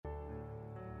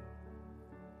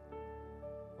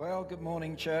Well, good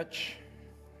morning, church.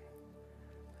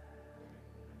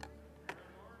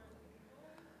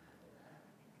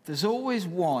 There's always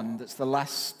one that's the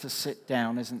last to sit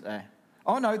down, isn't there?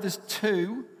 Oh no, there's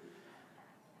two.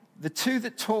 The two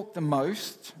that talk the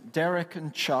most, Derek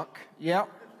and Chuck. Yep.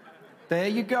 There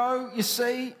you go. You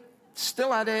see,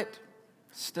 still at it.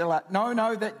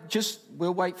 No,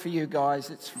 we'll wait for you guys.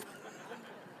 It's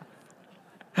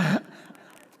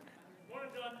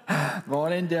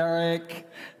Morning, Derek.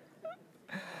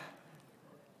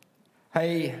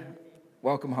 Hey,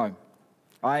 welcome home.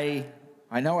 I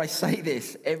know I say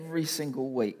this every single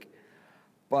week,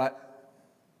 but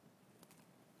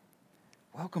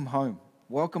welcome home.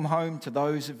 Welcome home to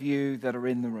those of you that are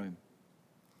in the room.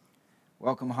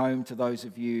 Welcome home to those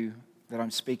of you that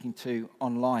I'm speaking to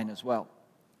online as well.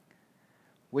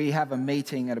 We have a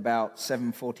meeting at about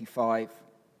 7:45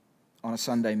 on a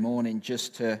Sunday morning,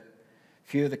 just to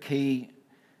few of the key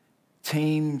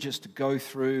team, just to go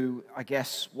through, I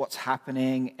guess, what's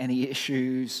happening, any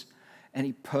issues,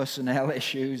 any personnel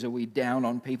issues, are we down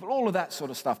on people, all of that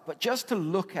sort of stuff. But just to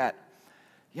look at,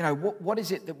 what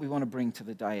is it that we want to bring to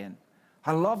the day in.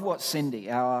 I love what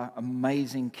Cindy, our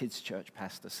amazing kids church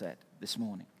pastor, said this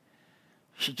morning.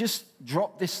 She just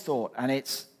dropped this thought, and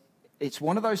it's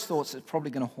one of those thoughts that's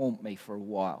probably going to haunt me for a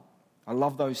while. I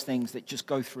love those things that just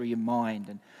go through your mind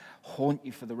and haunt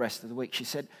you for the rest of the week. She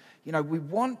said, we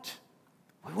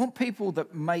want people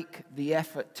that make the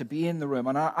effort to be in the room.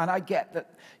 And I get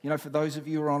that, for those of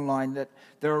you who are online, that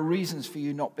there are reasons for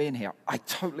you not being here. I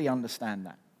totally understand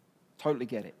that. Totally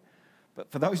get it. But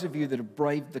for those of you that have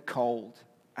braved the cold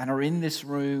and are in this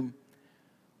room,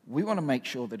 we want to make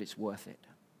sure that it's worth it.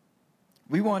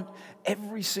 We want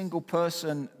every single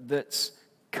person that's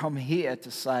come here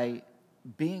to say,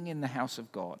 being in the house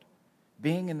of God,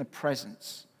 being in the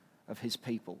presence of his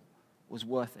people was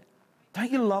worth it.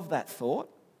 Don't you love that thought?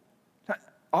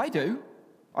 I do.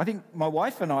 I think my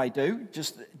wife and I do.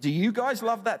 Do you guys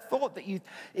love that thought?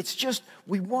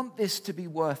 We want this to be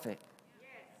worth it.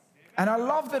 And I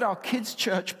love that our kids'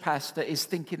 church pastor is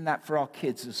thinking that for our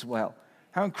kids as well.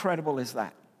 How incredible is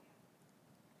that?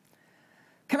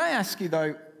 Can I ask you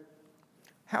though,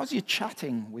 how's your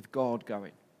chatting with God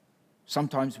going?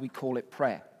 Sometimes we call it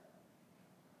prayer.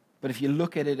 But if you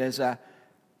look at it as a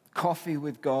coffee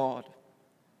with God,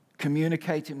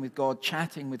 communicating with God,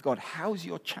 chatting with God, how's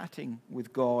your chatting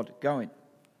with God going?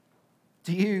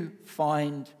 Do you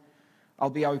find,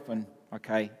 I'll be open,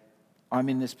 okay? I'm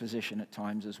in this position at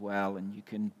times as well, and you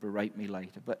can berate me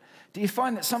later. But do you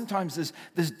find that sometimes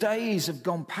there's days have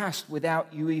gone past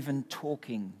without you even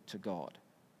talking to God?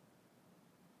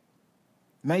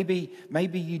 Maybe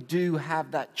you do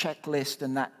have that checklist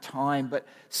and that time, but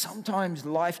sometimes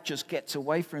life just gets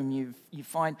away from you. You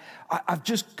find, I've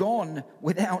just gone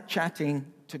without chatting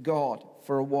to God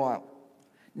for a while.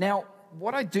 Now,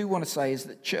 what I do want to say is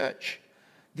that church,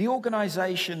 the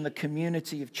organization, the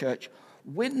community of church,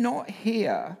 we're not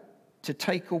here to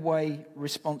take away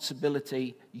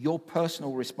responsibility, your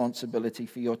personal responsibility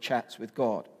for your chats with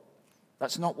God.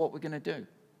 That's not what we're going to do.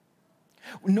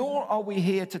 Nor are we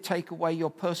here to take away your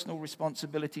personal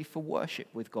responsibility for worship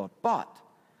with God. But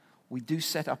we do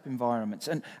set up environments.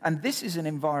 And this is an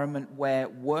environment where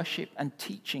worship and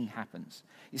teaching happens.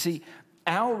 You see,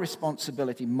 our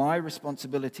responsibility, my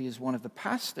responsibility as one of the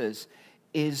pastors,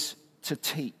 is to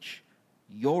teach.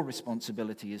 Your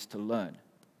responsibility is to learn.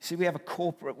 See, we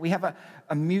have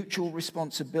a mutual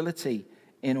responsibility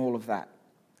in all of that.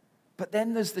 But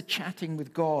then there's the chatting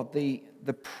with God, the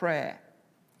prayer.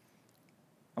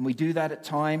 And we do that at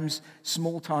times,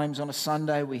 small times on a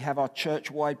Sunday. We have our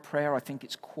church-wide prayer. I think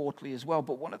it's quarterly as well.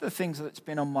 But one of the things that's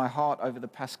been on my heart over the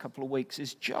past couple of weeks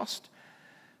is just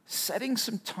setting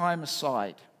some time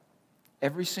aside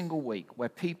every single week where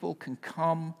people can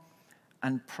come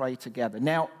and pray together.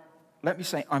 Now, let me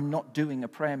say, I'm not doing a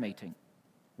prayer meeting.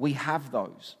 We have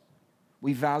those.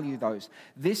 We value those.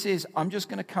 I'm just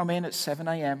going to come in at 7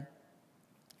 a.m.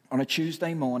 on a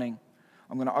Tuesday morning.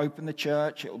 I'm going to open the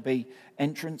church. It'll be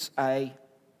entrance A.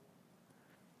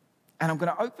 And I'm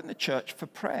going to open the church for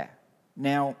prayer.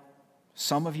 Now,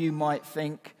 some of you might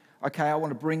think, okay, I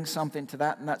want to bring something to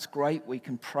that, and that's great. We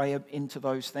can pray into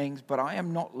those things. But I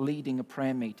am not leading a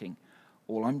prayer meeting.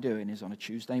 All I'm doing is on a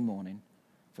Tuesday morning,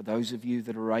 for those of you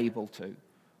that are able to, I'm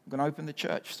going to open the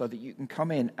church so that you can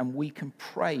come in and we can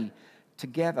pray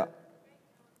together.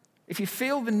 If you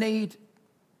feel the need,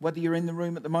 whether you're in the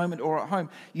room at the moment or at home,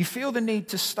 you feel the need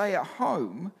to stay at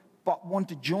home but want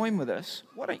to join with us,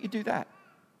 why don't you do that?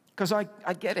 Because I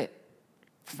get it.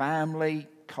 Family,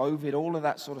 COVID, all of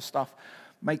that sort of stuff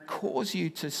may cause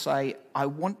you to say, I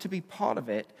want to be part of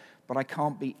it, but I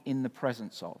can't be in the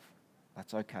presence of.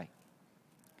 That's okay.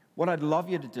 What I'd love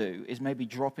you to do is maybe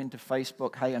drop into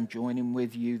Facebook, hey, I'm joining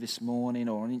with you this morning,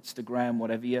 or on Instagram,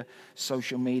 whatever your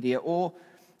social media, or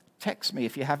text me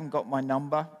if you haven't got my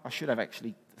number. I should have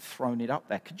actually thrown it up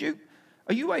there.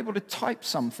 Are you able to type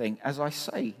something as I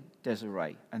say,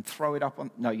 Desiree, and throw it up on?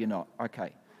 No, you're not.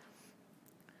 Okay.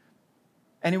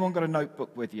 Anyone got a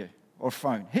notebook with you or a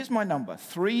phone? Here's my number,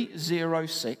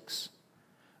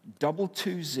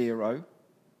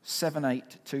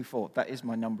 306-220-7824. That is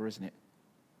my number, isn't it?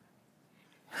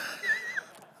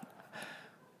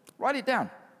 Write it down.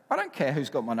 I don't care who's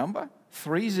got my number.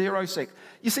 306.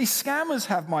 You see, scammers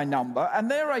have my number, and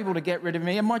they're able to get rid of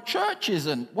me, and my church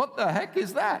isn't. What the heck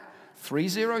is that?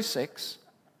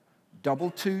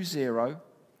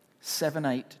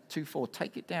 306-220-7824.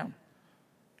 Take it down.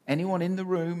 Anyone in the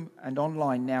room and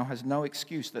online now has no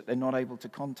excuse that they're not able to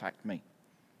contact me.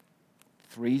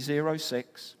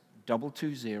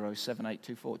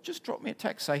 306-220-7824. Just drop me a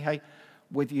text. Say, hey,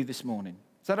 with you this morning.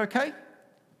 Is that okay?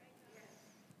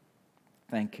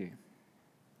 Thank you.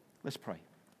 Let's pray.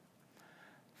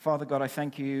 Father God, I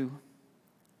thank you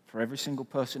for every single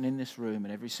person in this room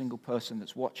and every single person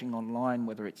that's watching online,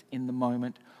 whether it's in the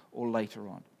moment or later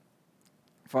on.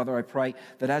 Father, I pray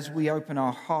that as we open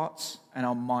our hearts and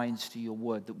our minds to your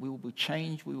word, that we will be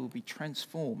changed, we will be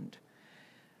transformed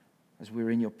as we're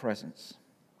in your presence.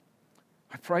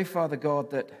 I pray, Father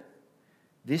God, that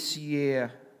this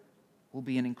year will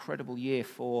be an incredible year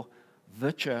for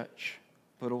the church,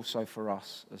 but also for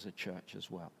us as a church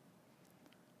as well.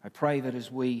 I pray that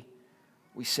as we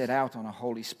set out on a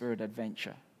Holy Spirit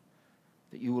adventure,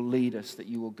 that you will lead us, that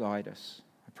you will guide us.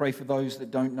 I pray for those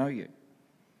that don't know you,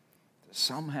 that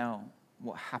somehow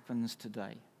what happens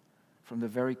today, from the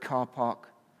very car park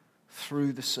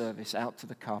through the service out to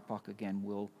the car park again,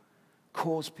 will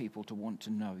cause people to want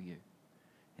to know you.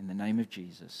 In the name of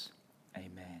Jesus,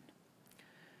 amen.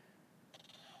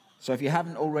 So if you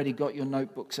haven't already got your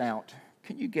notebooks out,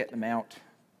 can you get them out?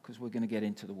 Because we're going to get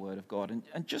into the Word of God.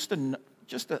 And just a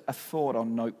thought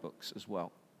on notebooks as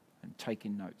well, and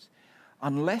taking notes.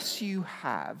 Unless you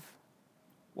have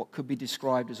what could be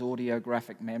described as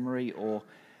audiographic memory or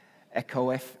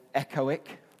echoic,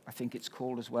 I think it's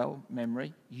called as well,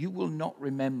 memory, you will not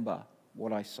remember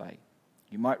what I say.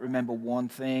 You might remember one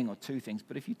thing or two things,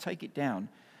 but if you take it down,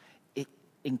 it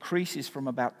increases from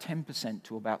about 10%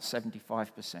 to about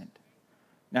 75%.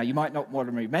 Now, you might not want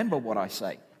to remember what I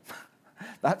say.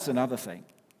 That's another thing.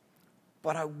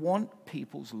 But I want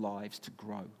people's lives to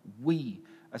grow. We,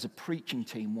 as a preaching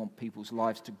team, want people's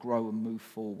lives to grow and move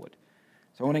forward.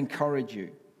 So I want to encourage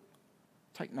you.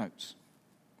 Take notes.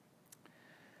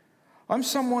 I'm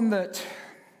someone that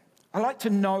I like to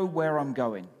know where I'm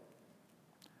going.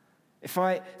 If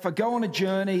I go on a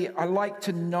journey, I like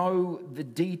to know the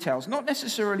details, not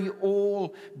necessarily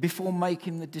all before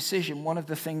making the decision. One of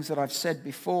the things that I've said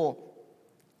before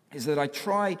is that I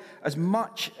try as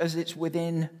much as it's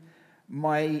within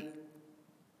my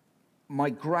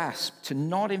grasp to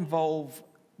not involve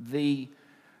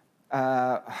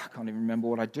I can't even remember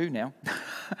what I do now.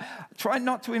 Try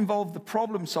not to involve the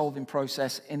problem-solving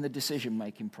process in the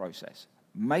decision-making process.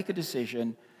 Make a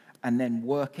decision and then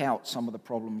work out some of the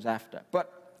problems after.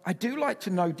 But I do like to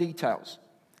know details.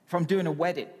 If I'm doing a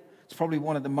wedding, it's probably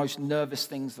one of the most nervous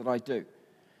things that I do.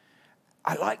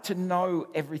 I like to know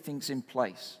everything's in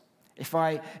place. If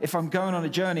I'm going on a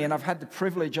journey, and I've had the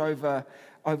privilege over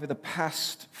the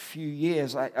past few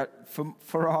years,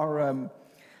 for our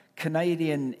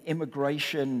Canadian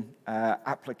immigration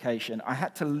application, I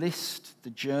had to list the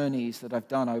journeys that I've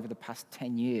done over the past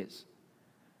 10 years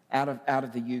out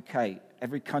of the UK.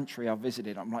 Every country I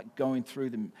visited, I'm like going through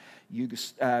them.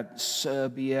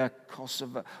 Serbia,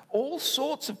 Kosovo, all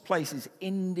sorts of places,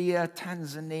 India,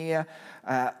 Tanzania,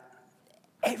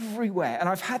 everywhere. And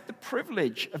I've had the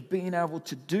privilege of being able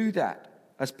to do that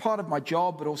as part of my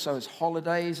job, but also as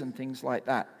holidays and things like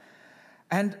that.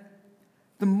 And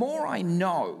the more I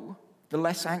know, the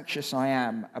less anxious I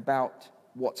am about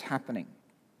what's happening.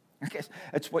 I guess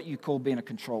it's what you call being a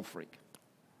control freak.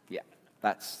 Yeah,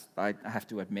 I have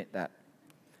to admit that.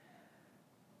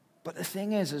 But the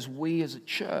thing is, as we as a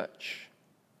church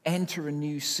enter a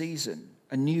new season,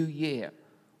 a new year,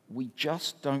 we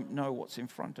just don't know what's in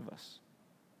front of us.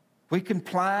 We can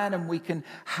plan and we can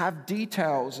have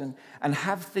details and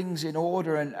have things in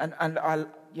order. And I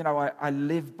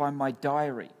live by my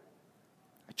diary.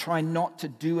 I try not to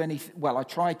do anything. Well, I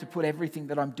try to put everything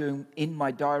that I'm doing in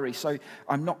my diary so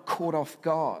I'm not caught off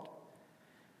guard.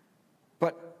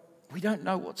 But we don't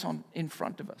know what's in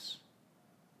front of us.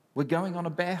 We're going on a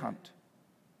bear hunt.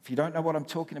 If you don't know what I'm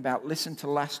talking about, listen to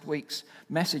last week's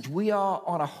message. We are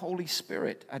on a Holy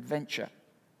Spirit adventure.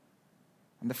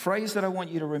 And the phrase that I want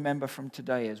you to remember from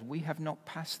today is, we have not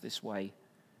passed this way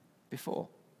before.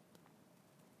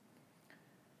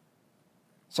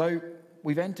 So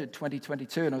we've entered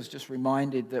 2022, and I was just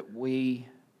reminded that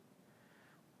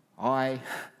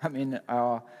I'm in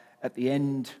at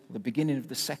the beginning of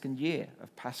the second year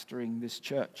of pastoring this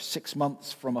church, 6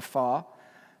 months from afar,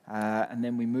 and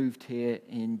then we moved here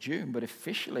in June. But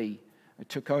officially, I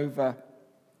took over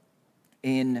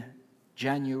in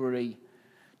January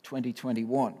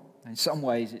 2021. In some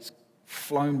ways, it's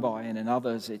flown by, and in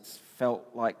others, it's felt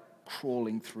like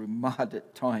crawling through mud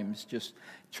at times, just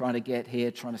trying to get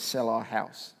here, trying to sell our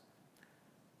house.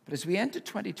 But as we enter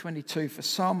 2022, for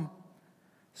some,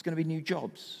 it's going to be new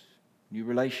jobs, new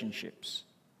relationships,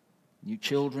 new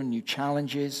children, new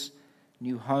challenges,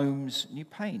 new homes, new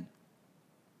pain.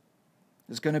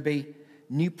 There's going to be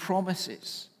new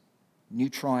promises, new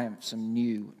triumphs, and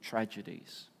new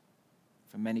tragedies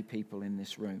for many people in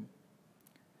this room.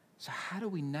 So how do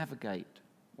we navigate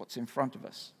what's in front of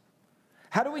us?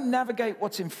 How do we navigate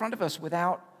what's in front of us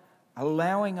without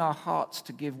allowing our hearts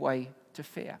to give way to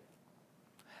fear?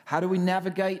 How do we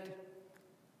navigate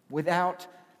without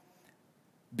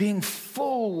being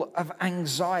full of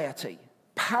anxiety,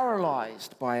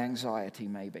 paralyzed by anxiety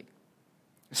maybe?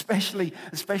 Especially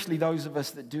those of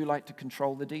us that do like to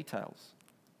control the details.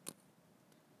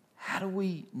 How do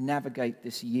we navigate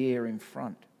this year in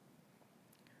front?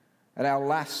 At our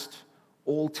last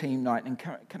all-team night, and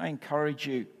can I encourage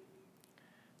you,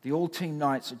 the all-team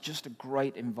nights are just a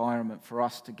great environment for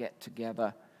us to get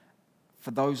together,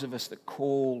 for those of us that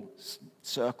call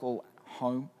Circle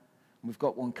home. We've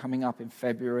got one coming up in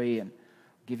February, and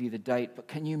I'll give you the date, but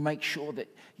can you make sure that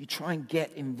you try and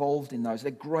get involved in those?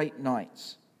 They're great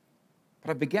nights.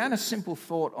 But I began a simple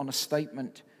thought on a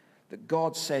statement that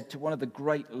God said to one of the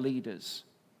great leaders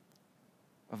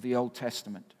of the Old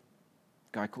Testament,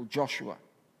 a guy called Joshua.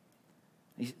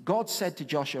 God said to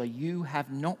Joshua, "You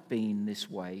have not been this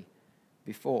way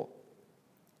before."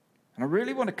 And I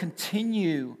really want to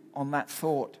continue on that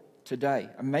thought today.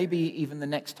 And maybe even the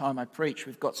next time I preach,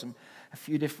 we've got a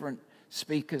few different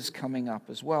speakers coming up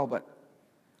as well. But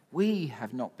we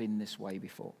have not been this way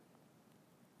before.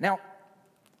 Now,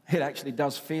 it actually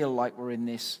does feel like we're in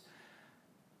this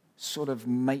sort of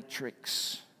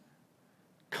matrix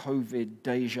COVID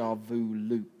deja vu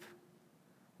loop.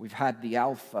 We've had the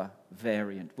Alpha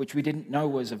variant, which we didn't know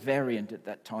was a variant at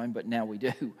that time, but now we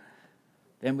do.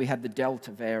 Then we had the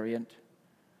Delta variant.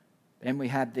 Then we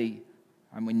had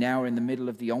and we're now in the middle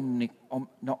of the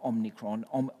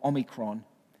Omicron.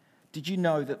 Did you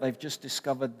know that they've just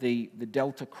discovered the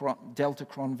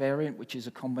Deltacron variant, which is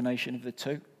a combination of the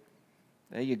two?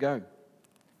 There you go.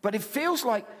 But it feels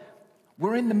like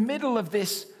we're in the middle of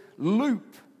this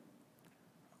loop.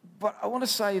 But I want to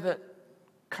say that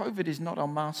COVID is not our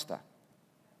master.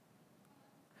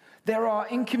 There are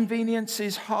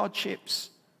inconveniences, hardships.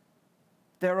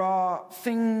 There are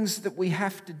things that we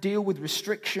have to deal with,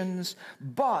 restrictions.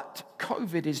 But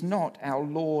COVID is not our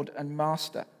Lord and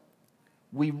Master.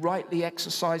 We rightly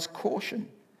exercise caution.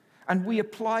 And we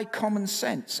apply common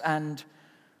sense. And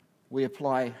we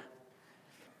apply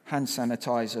hand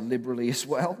sanitizer liberally as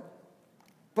well.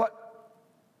 But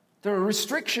there are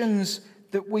restrictions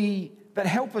that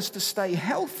help us to stay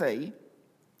healthy.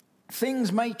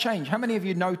 Things may change. How many of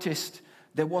you noticed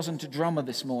there wasn't a drummer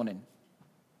this morning?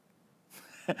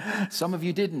 Some of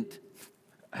you didn't.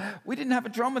 We didn't have a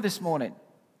drummer this morning.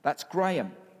 That's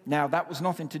Graham. Now, that was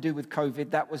nothing to do with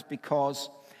COVID. That was because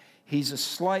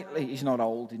he's not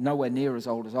old, nowhere near as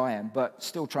old as I am, but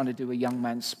still trying to do a young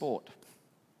man's sport.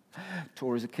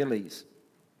 Tore his Achilles.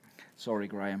 Sorry,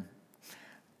 Graham.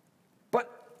 But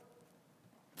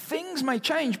things may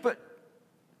change, but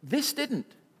this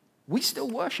didn't. We still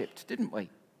worshipped, didn't we?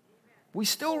 We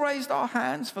still raised our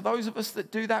hands. For those of us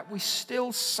that do that, we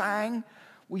still sang.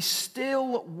 We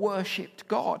still worshipped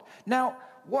God. Now,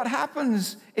 what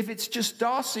happens if it's just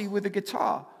Darcy with a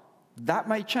guitar? That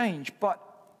may change, but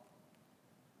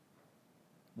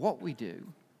what we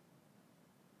do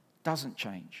doesn't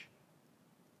change.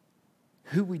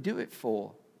 Who we do it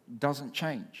for doesn't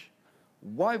change.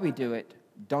 Why we do it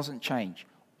doesn't change.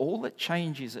 All that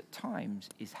changes at times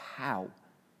is how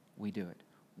we do it.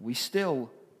 We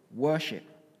still worship.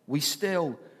 We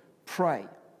still pray.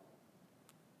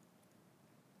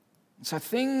 So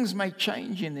things may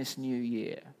change in this new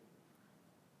year,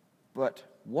 but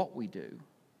what we do,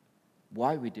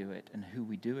 why we do it, and who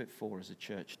we do it for as a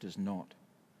church does not.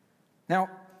 Now,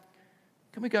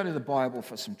 can we go to the Bible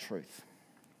for some truth?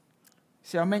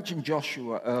 See, I mentioned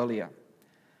Joshua earlier,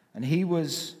 and he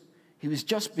was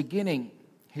just beginning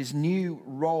his new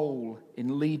role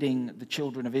in leading the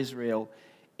children of Israel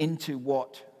into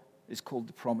what is called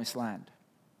the Promised Land.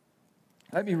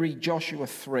 Let me read Joshua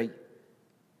 3,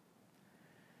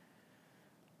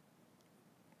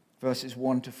 verses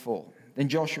 1 to 4. Then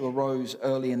Joshua rose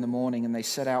early in the morning, and they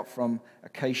set out from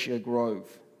Acacia Grove.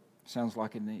 Sounds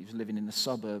like he was living in the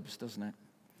suburbs, doesn't it?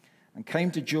 And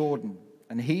came to Jordan,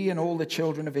 and he and all the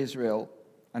children of Israel,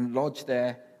 and lodged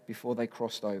there before they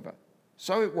crossed over.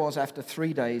 So it was after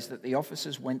 3 days that the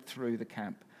officers went through the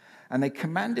camp, and they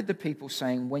commanded the people,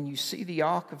 saying, when you see the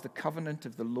ark of the covenant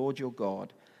of the Lord your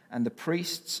God, and the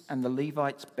priests and the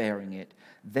Levites bearing it,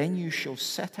 then you shall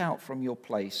set out from your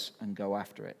place and go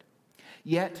after it.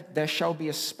 Yet there shall be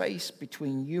a space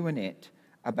between you and it,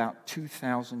 about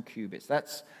 2,000 cubits.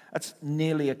 That's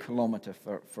nearly a kilometer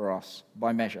for us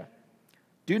by measure.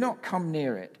 Do not come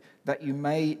near it, that you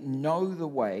may know the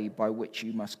way by which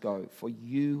you must go, for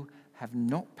you have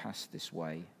not passed this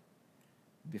way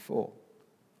before.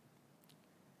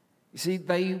 You see,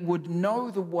 they would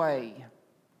know the way.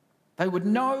 They would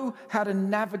know how to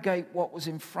navigate what was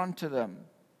in front of them.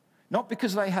 Not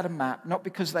because they had a map, not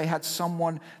because they had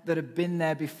someone that had been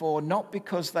there before, not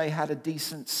because they had a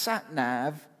decent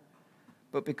sat-nav,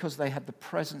 but because they had the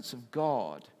presence of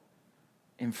God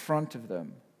in front of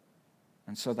them,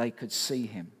 and so they could see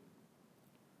him.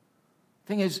 The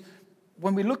thing is,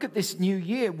 when we look at this new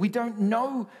year, we don't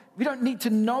need to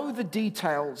know the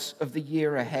details of the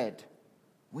year ahead.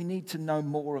 We need to know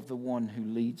more of the one who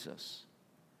leads us.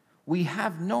 We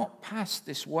have not passed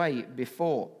this way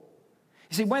before.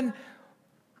 You see, when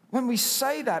we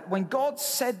say that, when God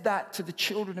said that to the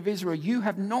children of Israel, you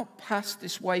have not passed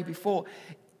this way before,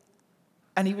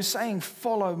 and he was saying,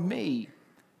 follow me,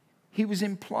 he was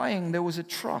implying there was a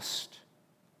trust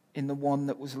in the one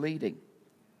that was leading.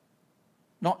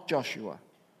 Not Joshua,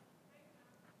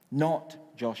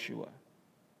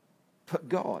 but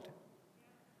God.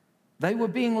 They were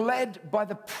being led by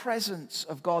the presence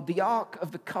of God. The Ark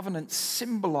of the Covenant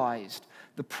symbolized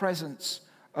the presence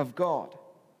of God.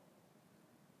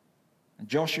 And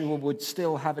Joshua would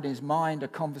still have in his mind a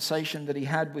conversation that he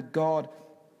had with God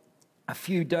a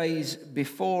few days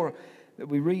before, that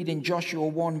we read in Joshua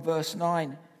 1 verse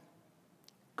 9.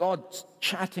 God's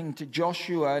chatting to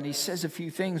Joshua, and he says a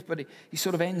few things, but he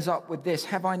sort of ends up with this: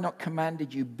 have I not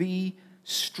commanded you, be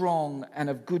strong and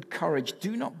of good courage.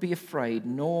 Do not be afraid,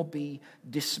 nor be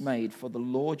dismayed, for the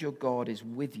Lord your God is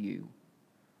with you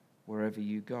wherever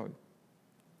you go.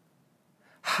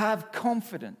 Have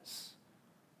confidence.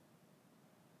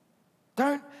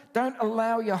 Don't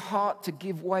allow your heart to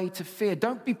give way to fear.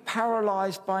 Don't be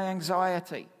paralyzed by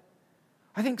anxiety.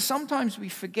 I think sometimes we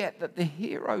forget that the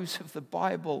heroes of the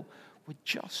Bible were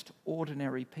just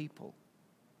ordinary people.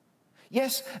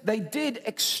 Yes, they did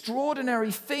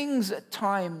extraordinary things at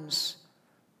times.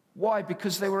 Why?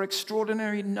 Because they were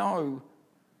extraordinary? No.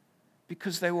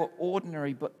 Because they were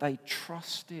ordinary, but they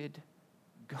trusted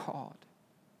God.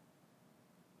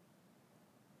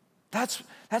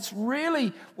 That's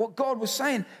really what God was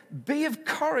saying. Be of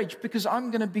courage, because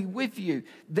I'm going to be with you.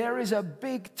 There is a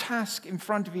big task in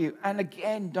front of you. And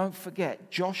again, don't forget,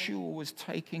 Joshua was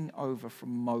taking over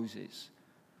from Moses.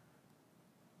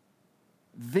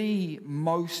 The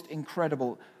most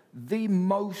incredible, the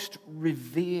most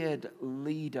revered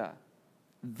leader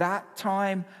that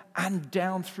time and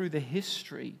down through the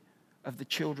history of the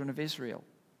children of Israel.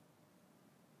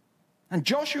 And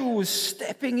Joshua was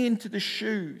stepping into the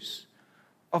shoes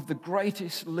of the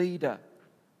greatest leader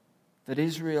that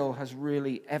Israel has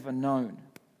really ever known.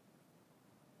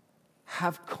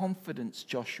 Have confidence,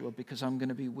 Joshua, because I'm going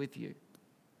to be with you. You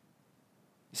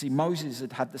see, Moses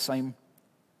had the same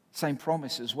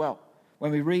promise as well.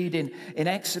 When we read in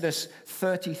Exodus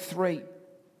 33,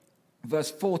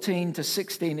 verse 14 to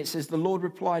 16, it says, the Lord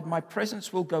replied, my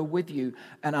presence will go with you,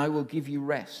 and I will give you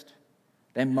rest.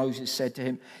 Then Moses said to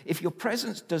him, if your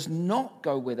presence does not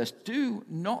go with us, do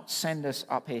not send us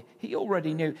up here. He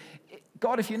already knew,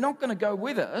 God, if you're not going to go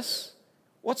with us,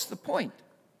 what's the point?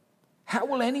 How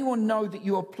will anyone know that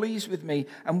you are pleased with me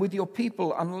and with your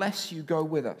people unless you go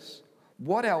with us?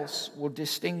 What else will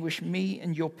distinguish me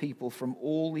and your people from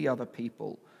all the other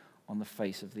people on the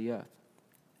face of the earth?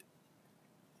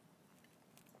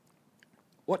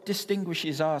 What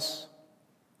distinguishes us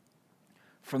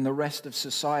from the rest of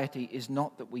society is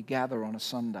not that we gather on a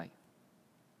Sunday.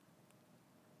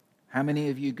 How many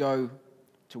of you go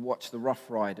to watch the Rough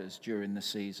Riders during the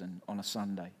season on a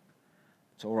Sunday?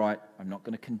 It's all right, I'm not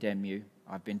going to condemn you.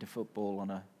 I've been to football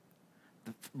the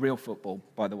real football,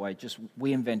 by the way.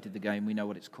 We invented the game, we know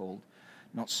what it's called,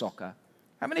 not soccer.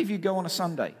 How many of you go on a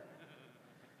Sunday?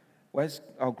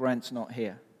 Grant's not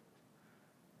here.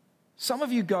 Some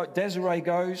of you go, Desiree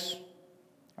goes.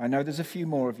 I know there's a few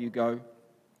more of you go.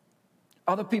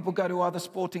 Other people go to other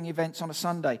sporting events on a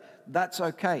Sunday. That's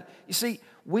okay. You see,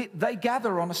 they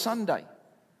gather on a Sunday.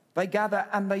 They gather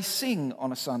and they sing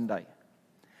on a Sunday.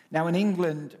 Now in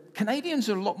England, Canadians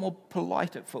are a lot more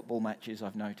polite at football matches,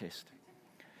 I've noticed.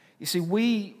 You see,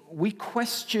 we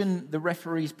question the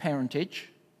referee's parentage.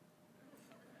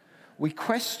 We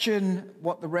question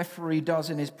what the referee does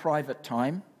in his private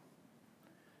time.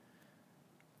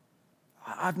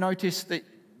 I've noticed that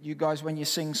you guys, when you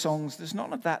sing songs, there's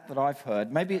none of that I've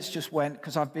heard. Maybe it's just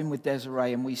because I've been with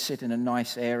Desiree and we sit in a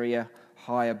nice area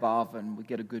high above and we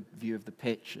get a good view of the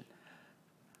pitch.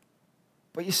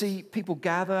 But you see, people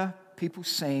gather, people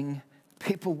sing,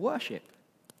 people worship.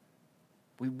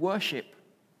 We worship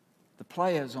the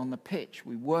players on the pitch.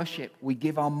 We worship, we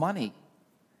give our money.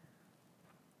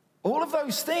 All of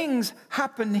those things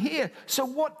happen here. So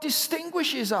what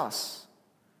distinguishes us?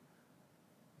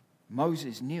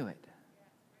 Moses knew it.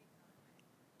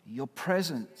 Your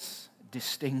presence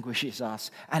distinguishes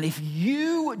us. And if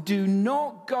you do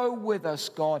not go with us,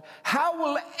 God, how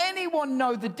will anyone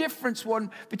know the difference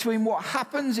between what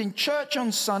happens in church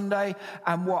on Sunday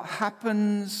and what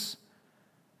happens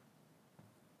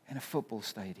in a football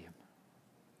stadium?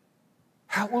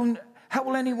 How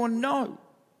will anyone know?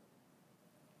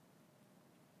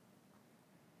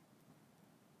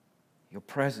 Your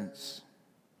presence.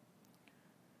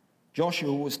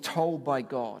 Joshua was told by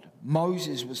God,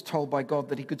 Moses was told by God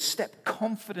that he could step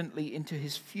confidently into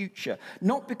his future,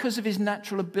 not because of his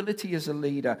natural ability as a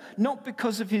leader, not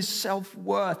because of his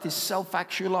self-worth, his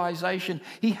self-actualization.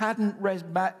 He hadn't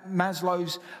read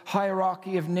Maslow's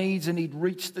hierarchy of needs and he'd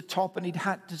reached the top and he'd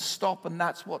had to stop, and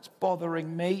that's what's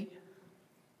bothering me.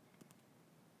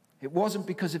 It wasn't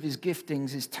because of his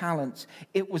giftings, his talents.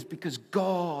 It was because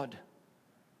God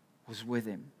was with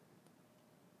him.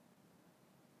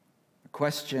 The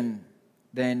question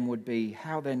then would be,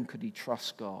 how then could he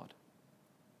trust God?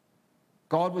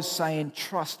 God was saying,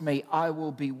 trust me, I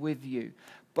will be with you.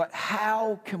 But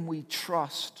how can we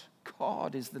trust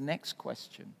God is the next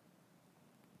question.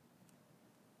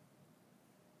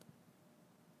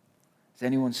 Is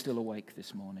anyone still awake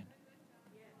this morning?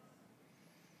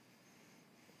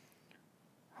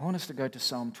 I want us to go to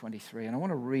Psalm 23, and I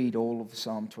want to read all of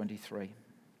Psalm 23.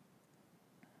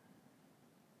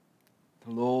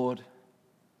 The Lord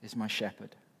is my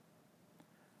shepherd.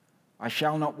 I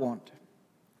shall not want.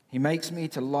 He makes me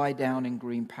to lie down in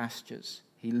green pastures.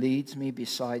 He leads me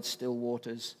beside still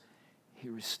waters. He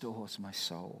restores my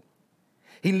soul.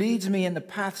 He leads me in the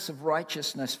paths of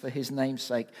righteousness for his name's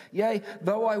sake. Yea,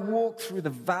 though I walk through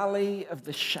the valley of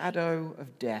the shadow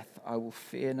of death, I will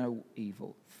fear no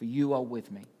evil, for you are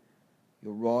with me.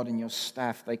 Your rod and your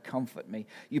staff, they comfort me.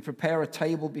 You prepare a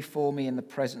table before me in the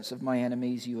presence of my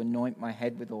enemies. You anoint my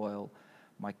head with oil.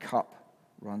 My cup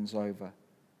runs over.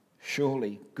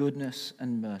 Surely goodness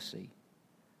and mercy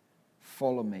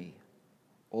follow me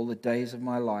all the days of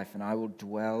my life, and I will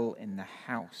dwell in the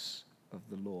house of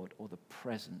the Lord, or the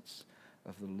presence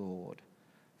of the Lord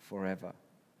forever.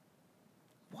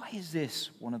 Why is this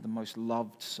one of the most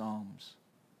loved psalms?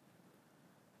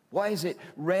 Why is it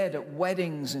read at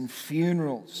weddings and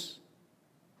funerals?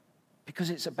 Because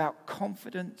it's about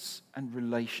confidence and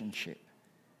relationship.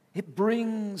 It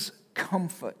brings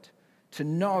comfort to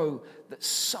know that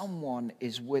someone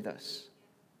is with us.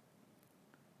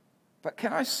 But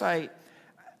can I say,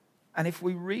 and if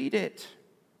we read it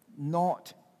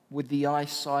not with the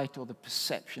eyesight or the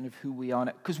perception of who we are,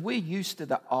 because we're used to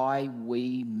the I,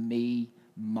 we, me,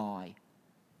 my.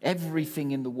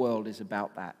 Everything in the world is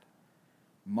about that.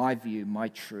 My view, my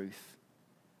truth.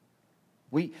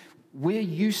 We're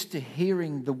used to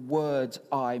hearing the words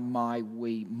I, my,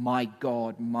 we, my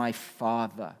God, my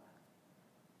Father.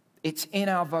 It's in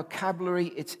our vocabulary,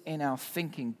 it's in our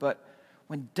thinking. But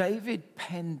when David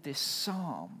penned this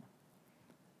psalm,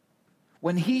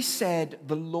 when he said,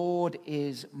 the Lord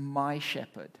is my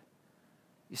shepherd,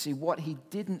 you see, what he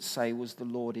didn't say was the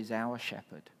Lord is our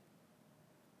shepherd.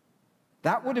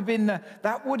 That would have been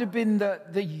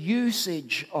the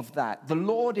usage of that. The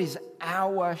Lord is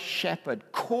our shepherd.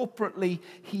 Corporately,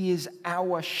 he is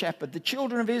our shepherd. The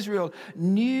children of Israel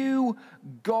knew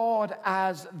God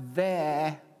as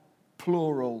their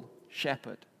plural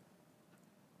shepherd.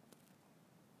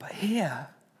 But here,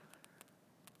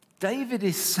 David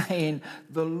is saying,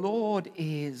 the Lord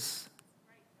is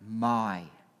my.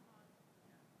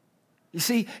 You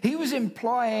see, he was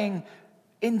implying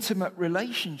intimate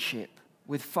relationship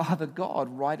with Father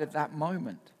God right at that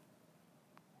moment.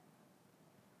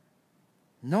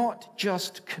 Not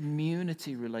just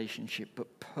community relationship,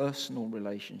 but personal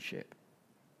relationship.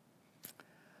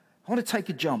 I want to take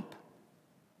a jump.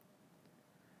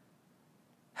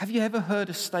 Have you ever heard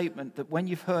a statement that when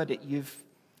you've heard it,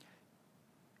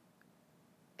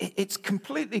 it's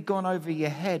completely gone over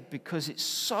your head because it's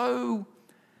so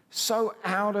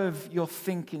out of your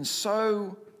thinking,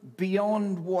 so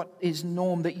beyond what is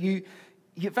norm that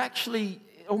you've actually,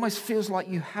 it almost feels like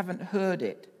you haven't heard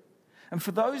it. And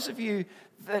for those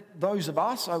of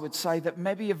us, I would say, that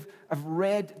maybe have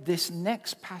read this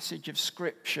next passage of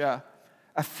Scripture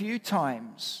a few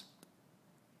times,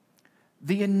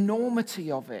 the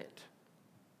enormity of it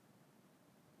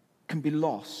can be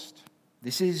lost.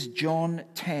 This is John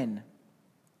 10,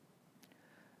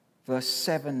 verse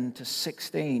 7 to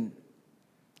 16.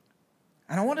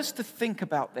 And I want us to think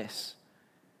about this.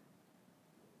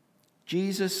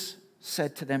 Jesus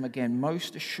said to them again,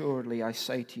 "Most assuredly I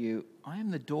say to you, I am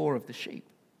the door of the sheep.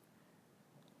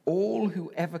 All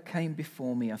who ever came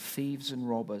before me are thieves and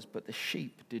robbers, but the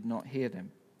sheep did not hear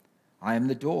them. I am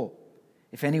the door.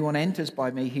 If anyone enters by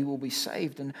me, he will be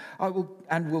saved, and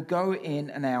will go in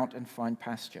and out and find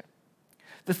pasture.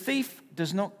 The thief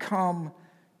does not come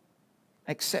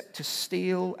except to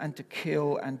steal and to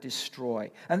kill and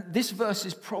destroy." And this verse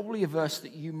is probably a verse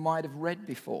that you might have read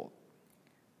before.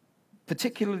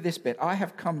 Particularly this bit, "I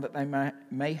have come that they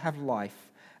may have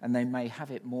life, and they may have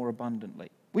it more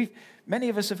abundantly." Many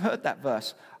of us have heard that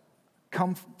verse,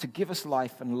 "Come to give us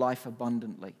life and life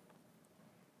abundantly."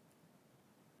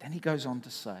 Then he goes on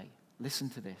to say, listen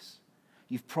to this.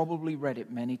 You've probably read it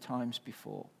many times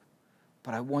before,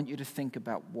 but I want you to think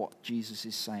about what Jesus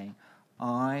is saying.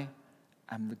 "I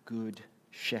am the good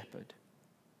shepherd.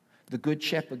 The good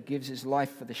shepherd gives his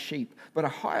life for the sheep, but a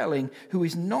hireling who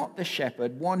is not the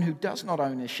shepherd, one who does not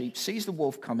own the sheep, sees the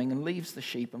wolf coming and leaves the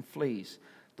sheep and flees.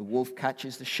 The wolf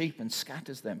catches the sheep and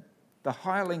scatters them. The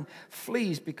hireling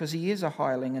flees because he is a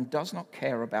hireling and does not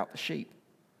care about the sheep.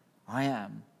 I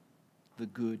am the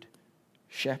good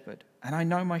shepherd, and I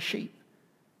know my sheep,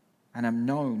 and am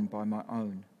known by my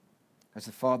own. As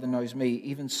the Father knows me,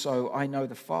 even so I know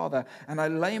the Father, and I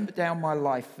lay down my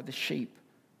life for the sheep.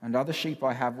 And other sheep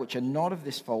I have which are not of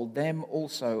this fold, them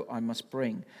also I must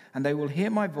bring. And they will hear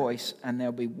my voice, and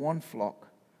there'll be one flock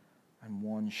and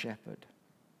one shepherd."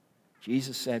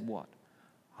 Jesus said what?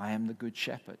 "I am the good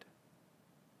shepherd.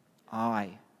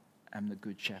 I am the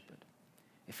good shepherd."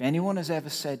 If anyone has ever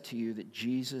said to you that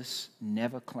Jesus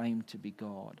never claimed to be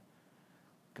God,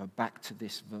 go back to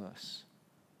this verse.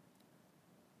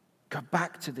 Go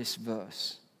back to this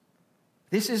verse.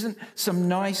 This isn't some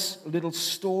nice little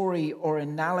story or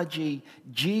analogy.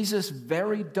 Jesus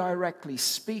very directly,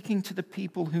 speaking to the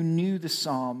people who knew the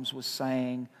Psalms, was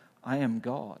saying, "I am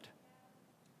God."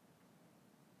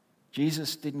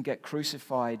 Jesus didn't get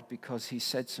crucified because he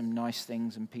said some nice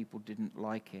things and people didn't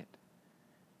like it.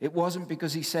 It wasn't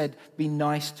because he said, "Be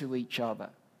nice to each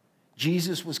other."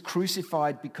 Jesus was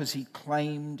crucified because he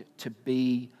claimed to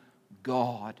be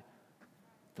God.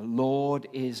 The Lord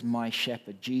is my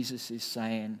shepherd. Jesus is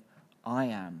saying, "I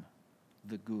am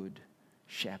the good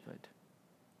shepherd."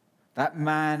 That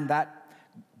man, the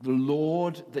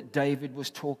Lord that David was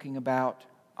talking about,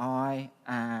 I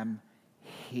am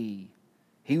he.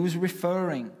 He was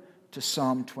referring to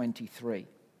Psalm 23,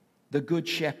 the good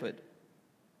shepherd.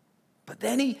 But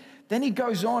then he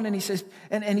goes on and he says,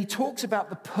 and he talks about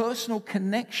the personal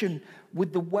connection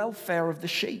with the welfare of the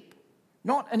sheep.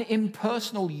 Not an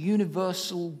impersonal,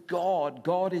 universal God.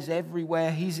 God is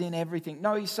everywhere. He's in everything.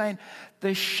 No, he's saying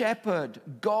the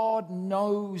shepherd. God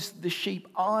knows the sheep.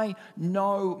 I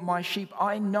know my sheep.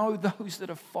 I know those that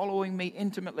are following me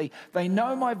intimately. They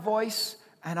know my voice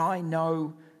and I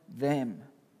know them.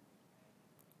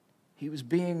 He was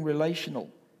being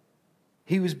relational.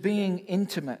 He was being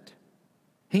intimate.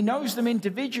 He knows them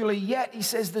individually, yet he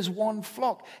says there's one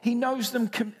flock. He knows them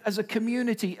as a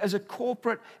community, as a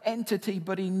corporate entity,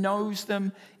 but he knows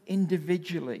them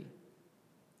individually.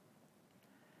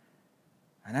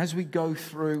 And as we go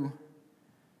through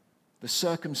the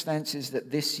circumstances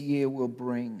that this year will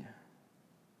bring,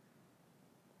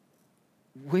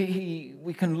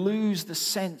 we can lose the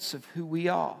sense of who we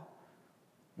are.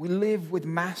 We live with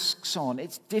masks on.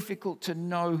 It's difficult to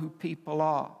know who people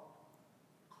are.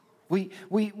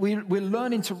 We're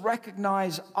learning to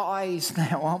recognize eyes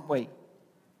now, aren't we?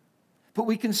 But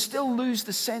we can still lose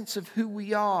the sense of who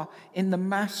we are in the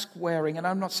mask wearing. And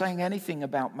I'm not saying anything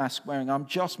about mask wearing. I'm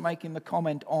just making the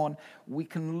comment on we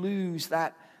can lose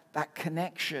that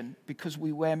connection because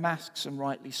we wear masks, and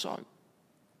rightly so.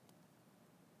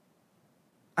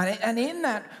 And in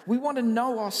that, we want to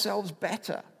know ourselves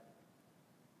better.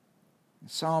 In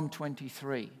Psalm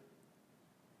 23,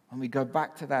 when we go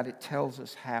back to that, it tells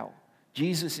us how.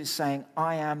 Jesus is saying,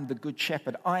 I am the good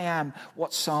shepherd. I am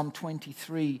what Psalm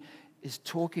 23 is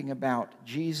talking about.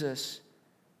 Jesus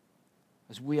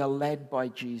as we are led by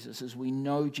Jesus, as we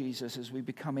know Jesus, as we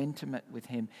become intimate with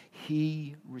him,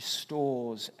 he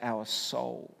restores our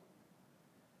soul.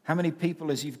 How many people,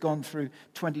 as you've gone through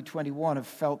 2021, have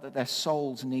felt that their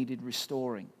souls needed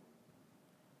restoring?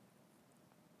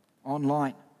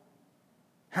 Online.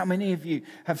 How many of you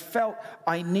have felt,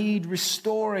 I need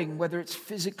restoring, whether it's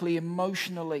physically,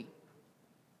 emotionally,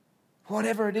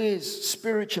 whatever it is,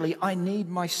 spiritually, I need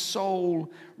my soul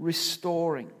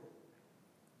restoring.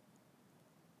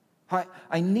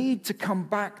 I need to come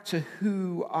back to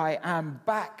who I am,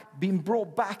 being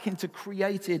brought back into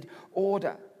created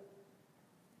order.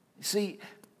 You see,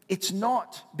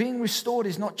 being restored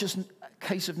is not just a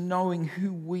case of knowing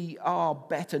who we are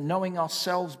better, knowing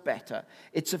ourselves better.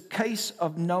 It's a case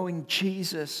of knowing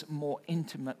Jesus more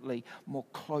intimately, more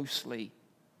closely.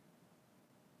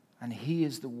 And he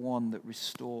is the one that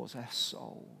restores our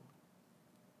soul.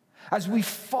 As we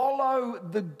follow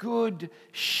the Good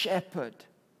Shepherd,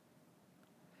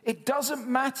 it doesn't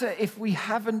matter if we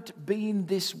haven't been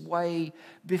this way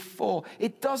before.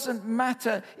 It doesn't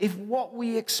matter if what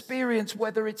we experience,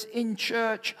 whether it's in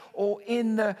church or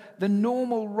in the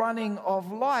normal running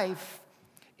of life,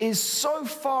 is so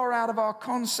far out of our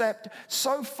concept,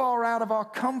 so far out of our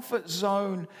comfort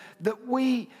zone that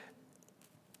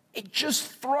it just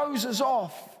throws us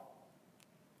off.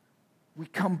 We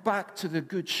come back to the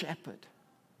Good Shepherd.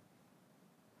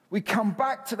 We come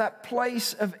back to that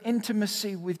place of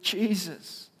intimacy with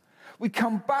Jesus. We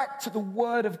come back to the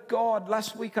Word of God.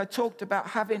 Last week I talked about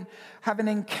having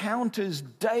encounters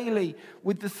daily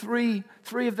with the three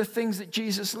of the things that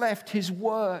Jesus left: his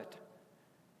Word,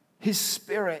 his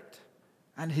Spirit,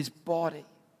 and his body.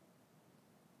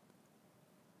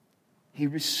 He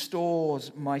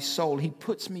restores my soul. He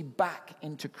puts me back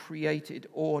into created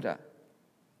order.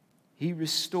 He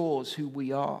restores who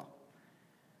we are.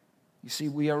 You see,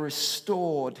 we are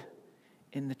restored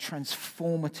in the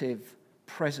transformative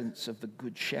presence of the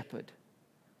Good Shepherd.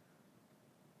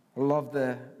 I love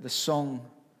the song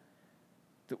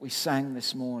that we sang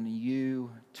this morning.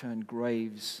 You turn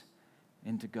graves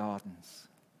into gardens,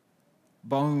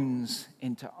 bones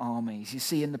into armies. You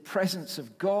see, in the presence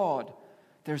of God,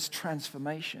 there's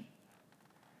transformation.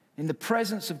 In the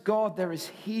presence of God, there is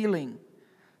healing.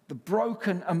 The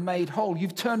broken are made whole.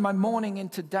 You've turned my mourning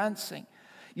into dancing.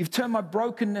 You've turned my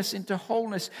brokenness into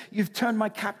wholeness. You've turned my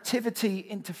captivity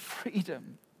into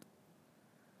freedom.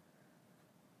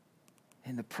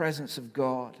 In the presence of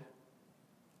God.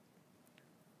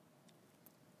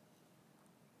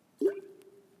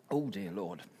 Oh, dear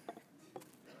Lord.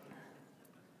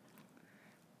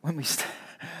 When we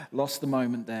lost the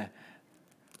moment there.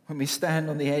 When we stand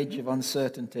on the edge of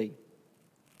uncertainty,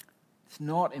 it's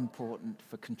not important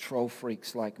for control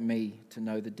freaks like me to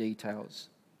know the details.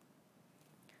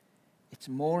 It's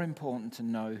more important to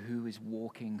know who is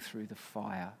walking through the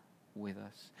fire with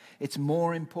us. It's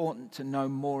more important to know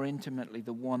more intimately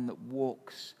the one that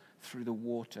walks through the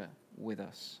water with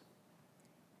us.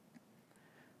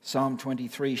 Psalm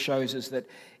 23 shows us that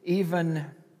even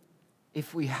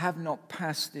if we have not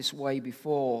passed this way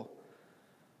before,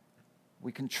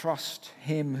 we can trust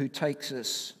him who takes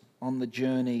us on the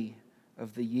journey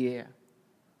of the year.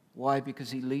 Why? Because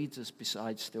he leads us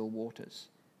beside still waters.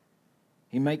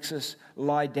 He makes us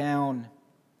lie down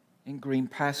in green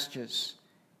pastures.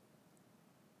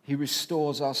 He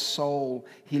restores our soul.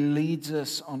 He leads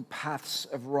us on paths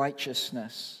of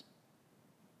righteousness.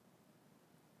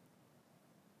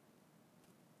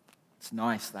 It's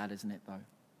nice, that, isn't it, though?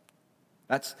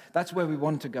 That's where we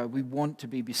want to go. We want to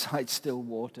be beside still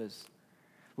waters.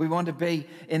 We want to be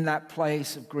in that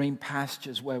place of green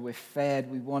pastures where we're fed.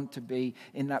 We want to be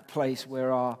in that place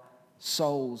where our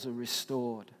souls are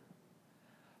restored.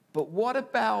 But what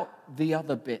about the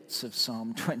other bits of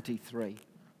Psalm 23?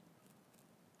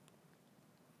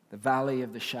 The valley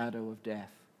of the shadow of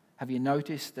death. Have you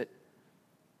noticed that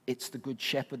it's the Good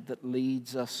Shepherd that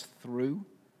leads us through?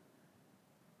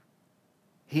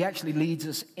 He actually leads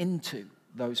us into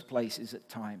those places at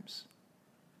times.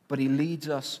 But he leads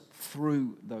us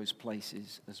through those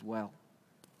places as well.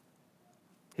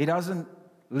 He doesn't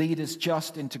lead us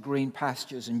just into green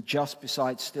pastures and just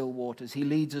beside still waters. He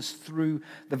leads us through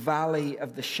the valley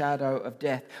of the shadow of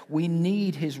death. We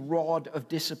need his rod of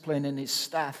discipline and his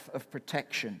staff of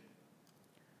protection.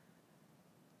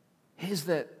 Here's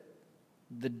the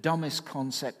dumbest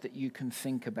concept that you can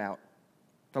think about.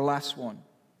 The last one.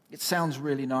 It sounds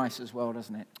really nice as well,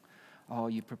 doesn't it? Oh,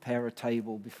 you prepare a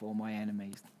table before my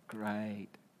enemies. Great.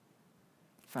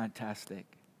 Fantastic.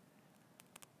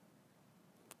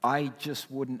 I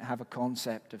just wouldn't have a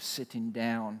concept of sitting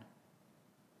down,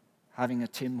 having a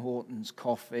Tim Hortons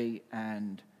coffee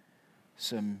and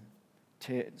some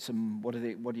some, what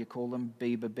do you call them?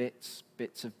 Bieber bits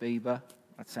of Bieber.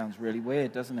 That sounds really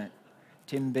weird, doesn't it?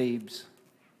 Tim Biebs.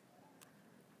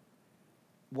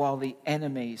 While the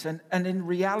enemies, and in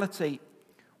reality,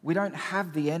 we don't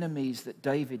have the enemies that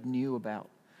David knew about.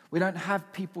 We don't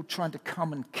have people trying to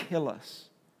come and kill us.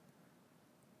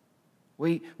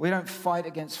 We don't fight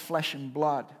against flesh and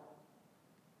blood,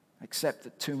 except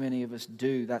that too many of us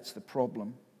do. That's the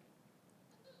problem.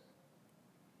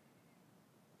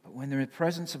 But when they're in the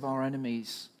presence of our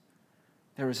enemies,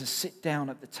 there is a sit down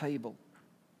at the table.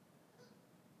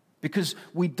 Because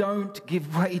we don't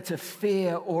give way to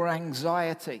fear or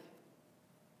anxiety.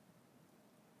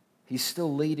 He's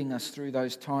still leading us through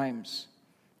those times.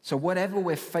 So whatever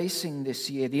we're facing this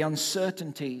year, the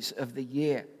uncertainties of the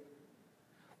year,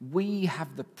 we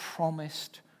have the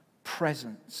promised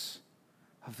presence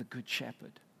of the Good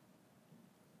Shepherd.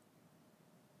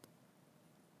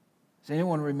 Does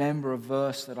anyone remember a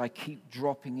verse that I keep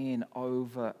dropping in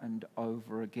over and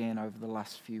over again over the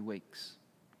last few weeks?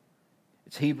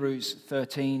 It's Hebrews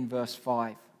 13, verse 5.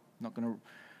 I'm not going to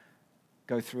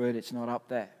go through it. It's not up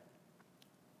there.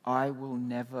 I will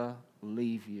never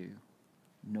leave you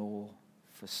nor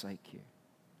forsake you.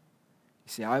 You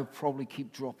see, I'll probably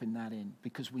keep dropping that in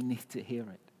because we need to hear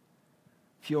it.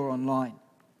 If you're online,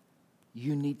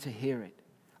 you need to hear it.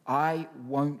 I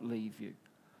won't leave you.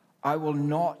 I will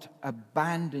not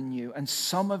abandon you. And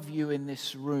some of you in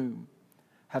this room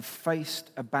have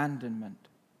faced abandonment,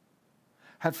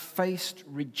 have faced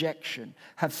rejection,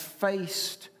 have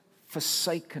faced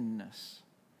forsakenness.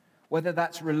 Whether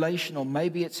that's relational,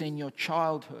 maybe it's in your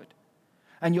childhood.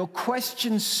 And your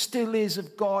question still is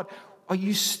of God, are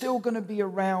you still going to be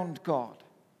around, God?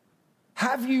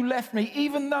 Have you left me?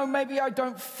 Even though maybe I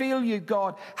don't feel you,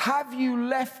 God, have you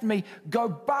left me? Go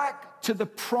back to the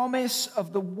promise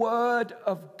of the Word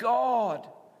of God.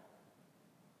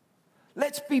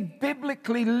 Let's be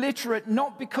biblically literate,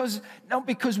 not because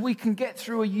we can get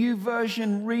through a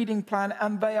YouVersion reading plan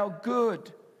and they are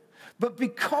good, but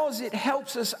because it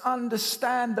helps us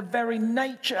understand the very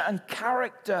nature and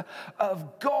character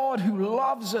of God who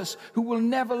loves us, who will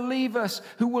never leave us,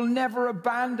 who will never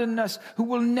abandon us, who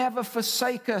will never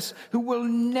forsake us, who will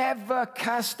never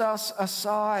cast us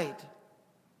aside.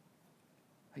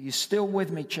 Are you still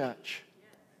with me, church?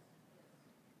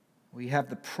 We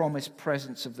have the promised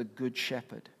presence of the Good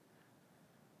Shepherd.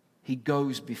 He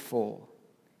goes before.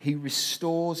 He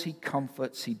restores, he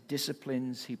comforts, he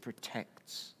disciplines, he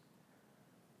protects.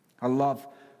 I love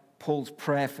Paul's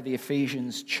prayer for the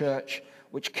Ephesians church,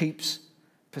 which keeps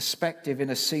perspective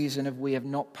in a season of we have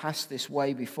not passed this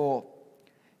way before.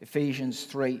 Ephesians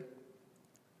 3,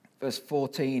 verse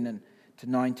 14 and to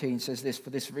 19 says this,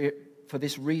 For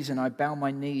this reason I bow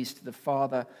my knees to the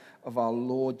Father of our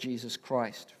Lord Jesus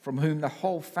Christ, from whom the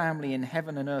whole family in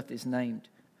heaven and earth is named,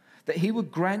 that he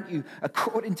would grant you,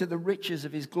 according to the riches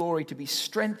of his glory, to be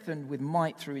strengthened with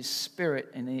might through his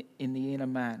Spirit in the inner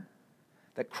man,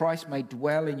 that Christ may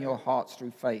dwell in your hearts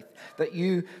through faith, that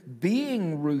you,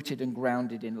 being rooted and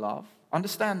grounded in love,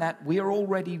 understand that we are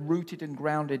already rooted and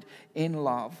grounded in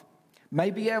love, may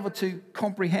be able to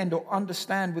comprehend or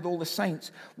understand with all the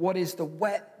saints what is the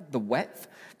width,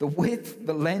 the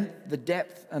length, the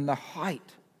depth, and the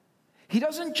height. He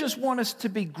doesn't just want us to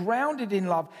be grounded in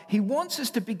love. He wants us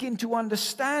to begin to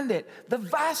understand it, the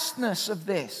vastness of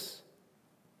this.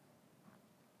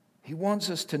 He wants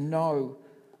us to know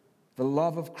the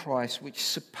love of Christ which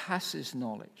surpasses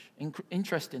knowledge.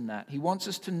 Interest in that. He wants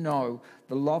us to know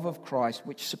the love of Christ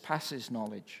which surpasses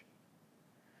knowledge,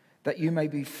 that you may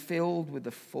be filled with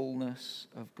the fullness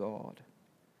of God.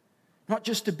 Not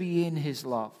just to be in his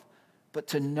love, but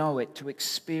to know it, to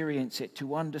experience it,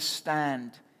 to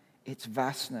understand its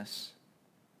vastness.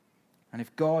 And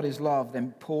if God is love,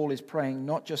 then Paul is praying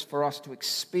not just for us to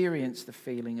experience the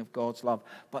feeling of God's love,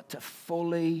 but to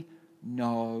fully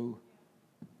know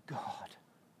God,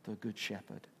 the Good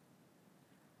Shepherd.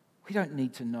 We don't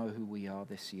need to know who we are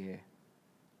this year.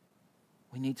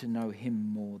 We need to know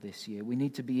him more this year. We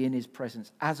need to be in his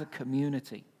presence as a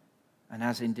community and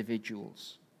as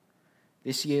individuals.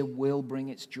 This year will bring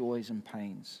its joys and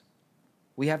pains.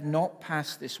 We have not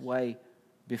passed this way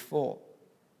before,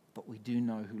 but we do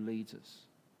know who leads us.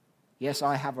 Yes,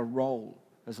 I have a role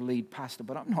as lead pastor,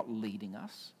 but I'm not leading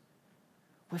us.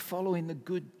 We're following the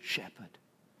Good Shepherd,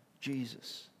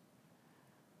 Jesus.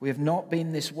 We have not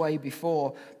been this way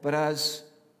before, but as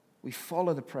we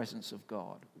follow the presence of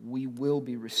God, we will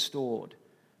be restored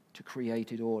to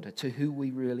created order, to who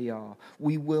we really are.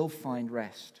 We will find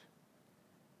rest.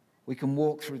 We can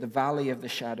walk through the valley of the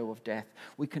shadow of death.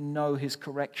 We can know his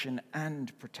correction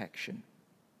and protection.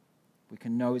 We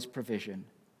can know his provision.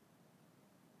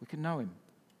 We can know him.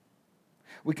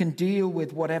 We can deal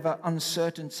with whatever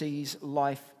uncertainties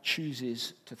life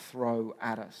chooses to throw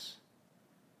at us.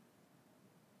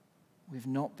 We've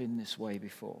not been this way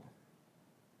before.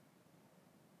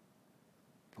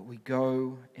 But we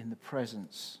go in the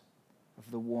presence of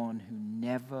the one who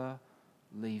never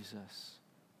leaves us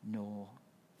nor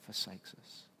forsakes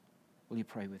us. Will you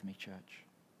pray with me, church?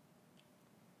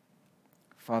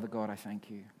 Father God, I thank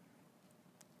you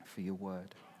for your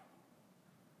word.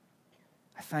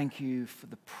 I thank you for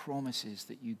the promises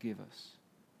that you give us,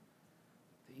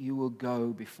 that you will go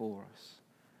before us,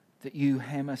 that you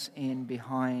hem us in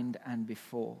behind and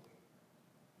before,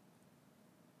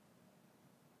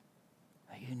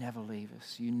 that you never leave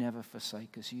us, you never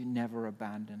forsake us, you never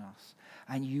abandon us,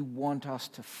 and you want us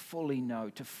to fully know,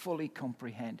 to fully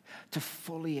comprehend, to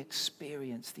fully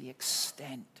experience the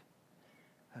extent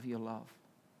of your love.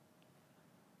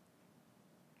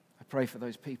 I pray for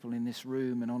those people in this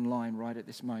room and online right at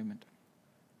this moment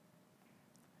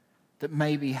that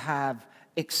maybe have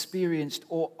experienced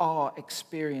or are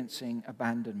experiencing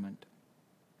abandonment,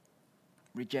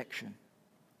 rejection,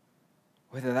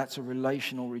 whether that's a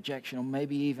relational rejection or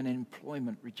maybe even an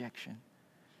employment rejection.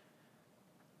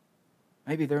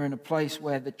 Maybe they're in a place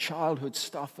where the childhood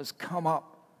stuff has come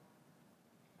up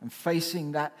and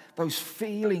facing those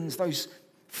feelings, those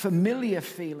familiar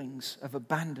feelings of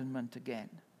abandonment again.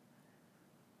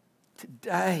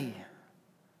 Today,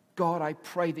 God, I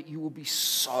pray that you will be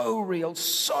so real,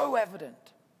 so evident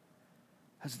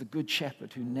as the good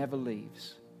shepherd who never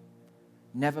leaves,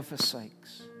 never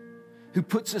forsakes, who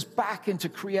puts us back into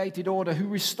created order, who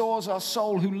restores our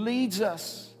soul, who leads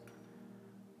us,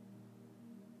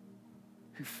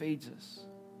 who feeds us.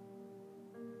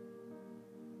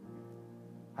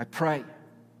 I pray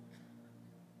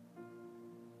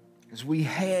as we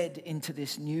head into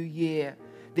this new year,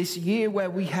 this year where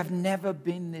we have never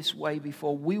been this way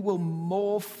before, we will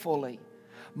more fully,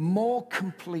 more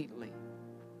completely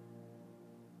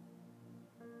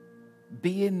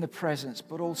be in the presence,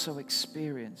 but also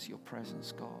experience your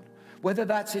presence, God. Whether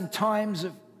that's in times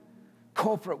of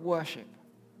corporate worship,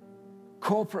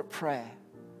 corporate prayer,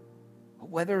 or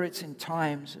whether it's in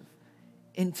times of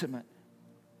intimate,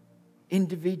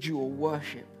 individual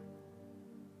worship,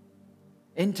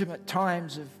 intimate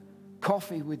times of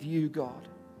coffee with you, God.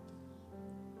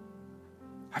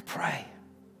 I pray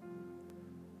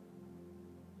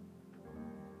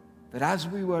that as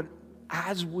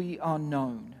we are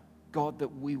known, God,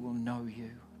 that we will know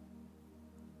you.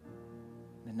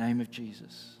 In the name of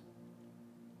Jesus.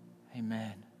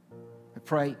 Amen.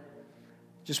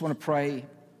 Just want to pray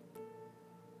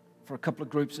for a couple of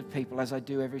groups of people, as I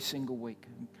do every single week,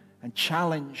 and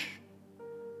challenge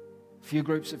a few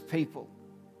groups of people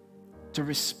to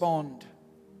respond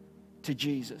to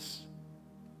Jesus.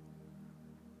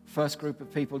 First group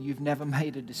of people, you've never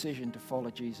made a decision to follow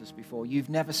Jesus before. You've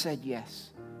never said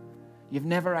yes. You've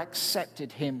never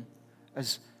accepted him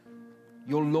as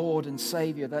your Lord and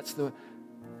Savior. That's the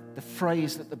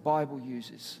phrase that the Bible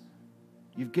uses.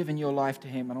 You've given your life to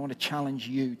him, and I want to challenge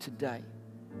you today.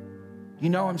 You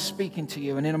know I'm speaking to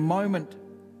you, and in a moment,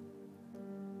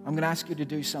 I'm going to ask you to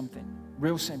do something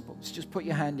real simple. It's just put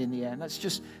your hand in the air. And that's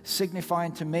just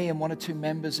signifying to me and one or two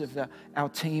members of our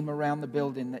team around the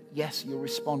building that, yes, you're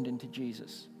responding to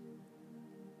Jesus.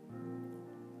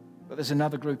 But there's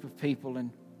another group of people, and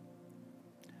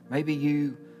maybe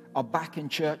you are back in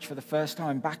church for the first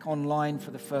time, back online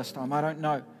for the first time. I don't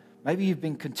know. Maybe you've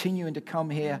been continuing to come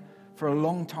here for a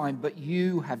long time, but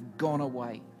you have gone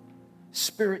away.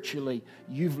 Spiritually,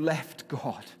 you've left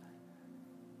God.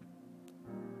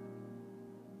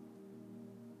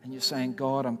 And you're saying,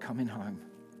 God, I'm coming home.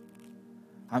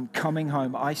 I'm coming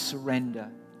home. I surrender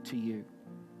to you.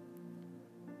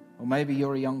 Or maybe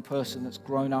you're a young person that's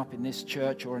grown up in this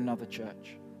church or another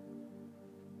church.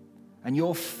 And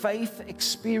your faith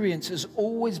experience has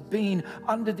always been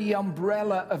under the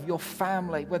umbrella of your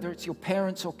family, whether it's your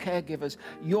parents or caregivers.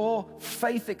 Your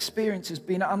faith experience has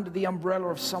been under the umbrella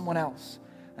of someone else.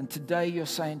 And today you're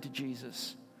saying to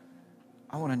Jesus,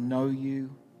 I want to know you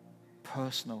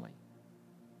personally.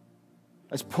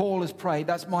 As Paul has prayed,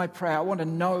 that's my prayer. I want to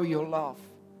know your love.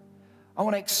 I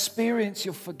want to experience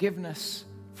your forgiveness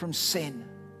from sin,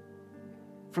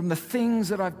 from the things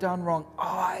that I've done wrong.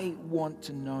 I want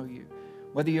to know you.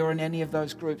 Whether you're in any of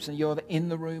those groups and you're in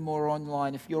the room or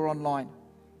online, if you're online,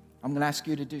 I'm going to ask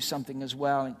you to do something as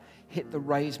well and hit the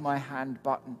raise my hand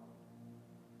button.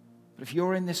 But if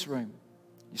you're in this room,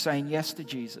 you're saying yes to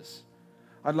Jesus,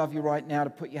 I'd love you right now to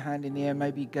put your hand in the air.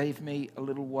 Maybe you gave me a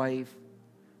little wave.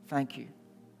 Thank you.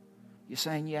 You're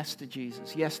saying yes to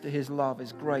Jesus, yes to his love,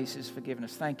 his grace, his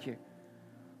forgiveness. Thank you.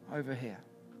 Over here.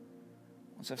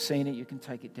 Once I've seen it, you can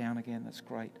take it down again. That's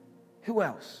great. Who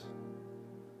else?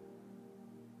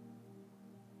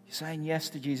 You're saying yes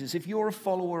to Jesus. If you're a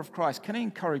follower of Christ, can I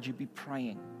encourage you, be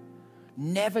praying.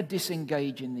 Never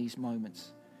disengage in these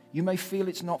moments. You may feel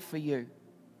it's not for you.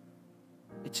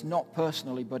 It's not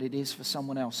personally, but it is for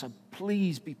someone else. So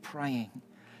please be praying.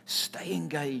 Stay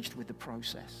engaged with the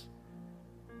process.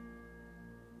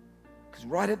 Because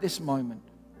right at this moment,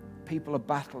 people are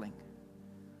battling.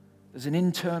 There's an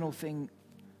internal thing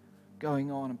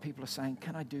going on, and people are saying,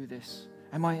 can I do this?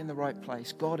 Am I in the right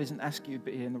place? God isn't asking you to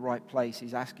be in the right place.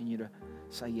 He's asking you to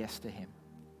say yes to him.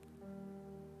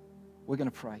 We're going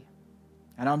to pray.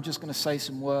 And I'm just going to say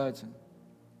some words, and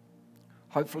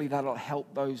hopefully that'll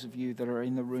help those of you that are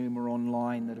in the room or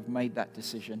online that have made that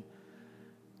decision,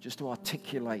 just to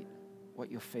articulate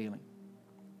what you're feeling.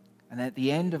 And at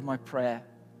the end of my prayer,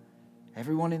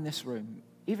 everyone in this room,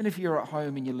 even if you're at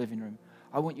home in your living room,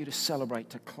 I want you to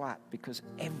celebrate, to clap, because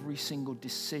every single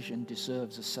decision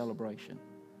deserves a celebration.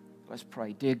 Let's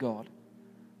pray. Dear God,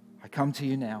 I come to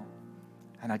you now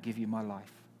and I give you my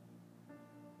life.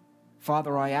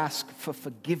 Father, I ask for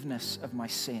forgiveness of my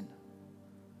sin.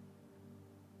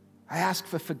 I ask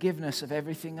for forgiveness of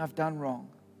everything I've done wrong.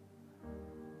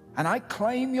 And I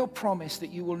claim your promise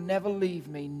that you will never leave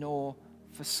me nor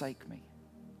forsake me.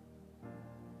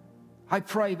 I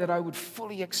pray that I would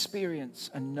fully experience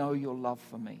and know your love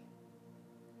for me.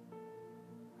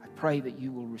 I pray that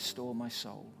you will restore my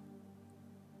soul.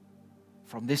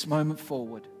 From this moment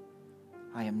forward,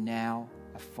 I am now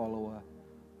a follower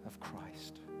of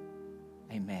Christ.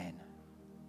 Amen.